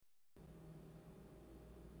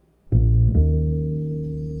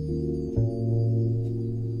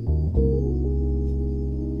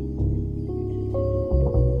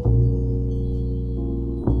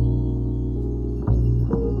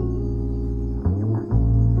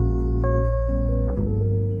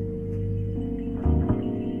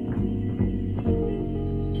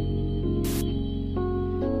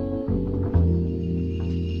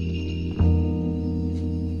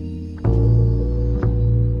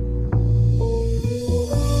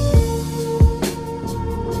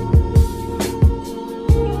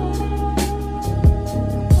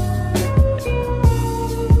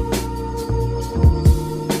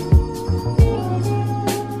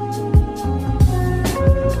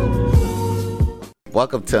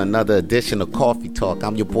Welcome to another edition of Coffee Talk.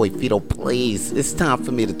 I'm your boy Vito. Please, it's time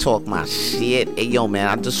for me to talk my shit. Hey, yo, man,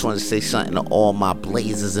 I just want to say something to all my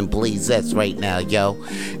blazers and blazettes right now, yo.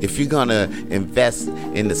 If you're gonna invest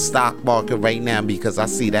in the stock market right now, because I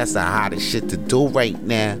see that's the hottest shit to do right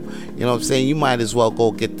now, you know what I'm saying? You might as well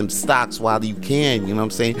go get them stocks while you can, you know what I'm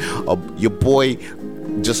saying? Your boy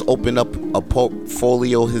just opened up a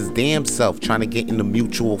portfolio his damn self, trying to get in the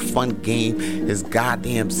mutual fund game his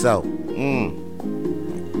goddamn self.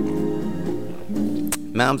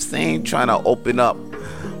 Now I'm saying, trying to open up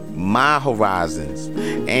my horizons.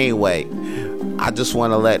 Anyway, I just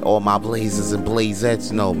want to let all my blazers and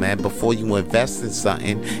blazettes know, man, before you invest in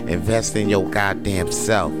something, invest in your goddamn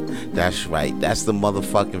self. That's right. That's the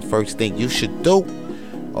motherfucking first thing you should do.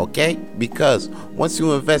 Okay? Because once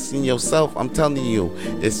you invest in yourself, I'm telling you,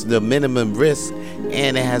 it's the minimum risk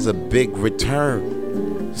and it has a big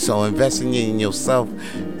return. So investing in yourself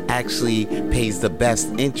actually pays the best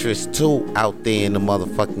interest too out there in the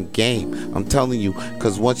motherfucking game. I'm telling you,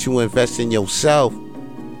 because once you invest in yourself,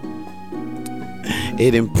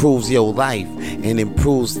 it improves your life and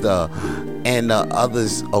improves the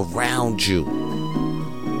others around you.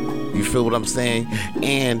 You feel what I'm saying?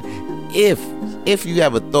 And if you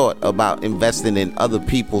ever thought about investing in other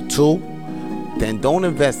people too, then don't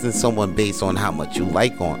invest in someone based on how much you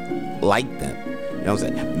like them. You know what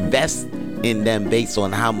I'm saying? Invest in them based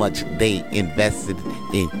on how much they invested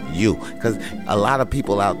in you. Because a lot of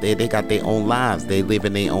people out there, they got their own lives. They live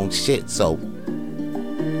in their own shit. So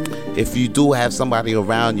if you do have somebody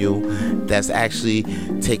around you that's actually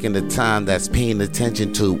taking the time, that's paying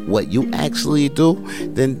attention to what you actually do,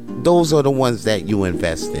 then those are the ones that you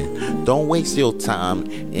invest in. Don't waste your time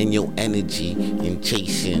and your energy in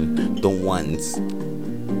chasing the ones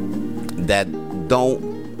that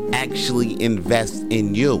don't actually invest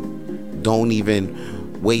in you. Don't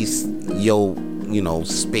even waste your,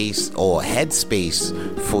 space or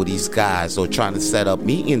headspace for these guys, or trying to set up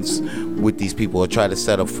meetings with these people, or try to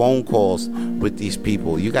set up phone calls with these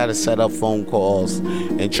people. You got to set up phone calls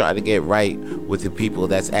and try to get right with the people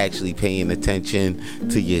that's actually paying attention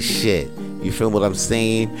to your shit. You feel what I'm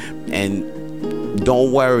saying? And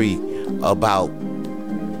don't worry about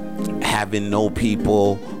having no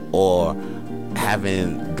people or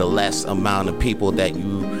having the less amount of people that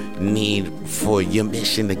you need for your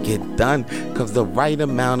mission to get done, because the right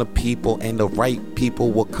amount of people and the right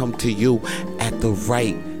people will come to you at the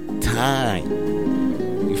right time.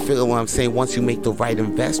 You feel what I'm saying? Once you make the right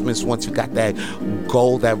investments, once you got that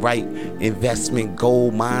goal, that right investment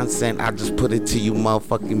goal mindset, I just put it to you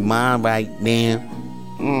motherfucking mind right now.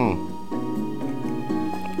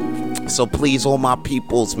 So please, all my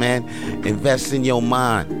peoples, man, invest in your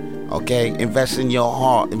mind. Okay, invest in your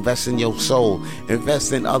heart, invest in your soul,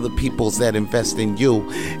 invest in other people's that invest in you.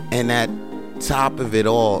 And at top of it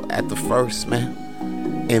all, at the first, man,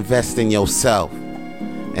 invest in yourself.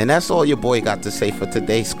 And that's all your boy got to say for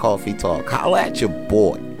today's Coffee Talk. Holla at your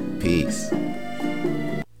boy. Peace.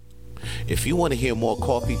 If you want to hear more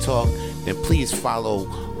Coffee Talk, then please follow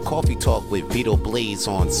Coffee Talk with Vito Blaze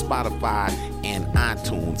on Spotify and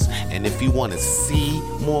iTunes. And if you want to see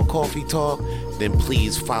more Coffee Talk, then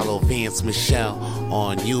please follow Vance Michelle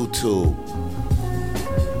on YouTube.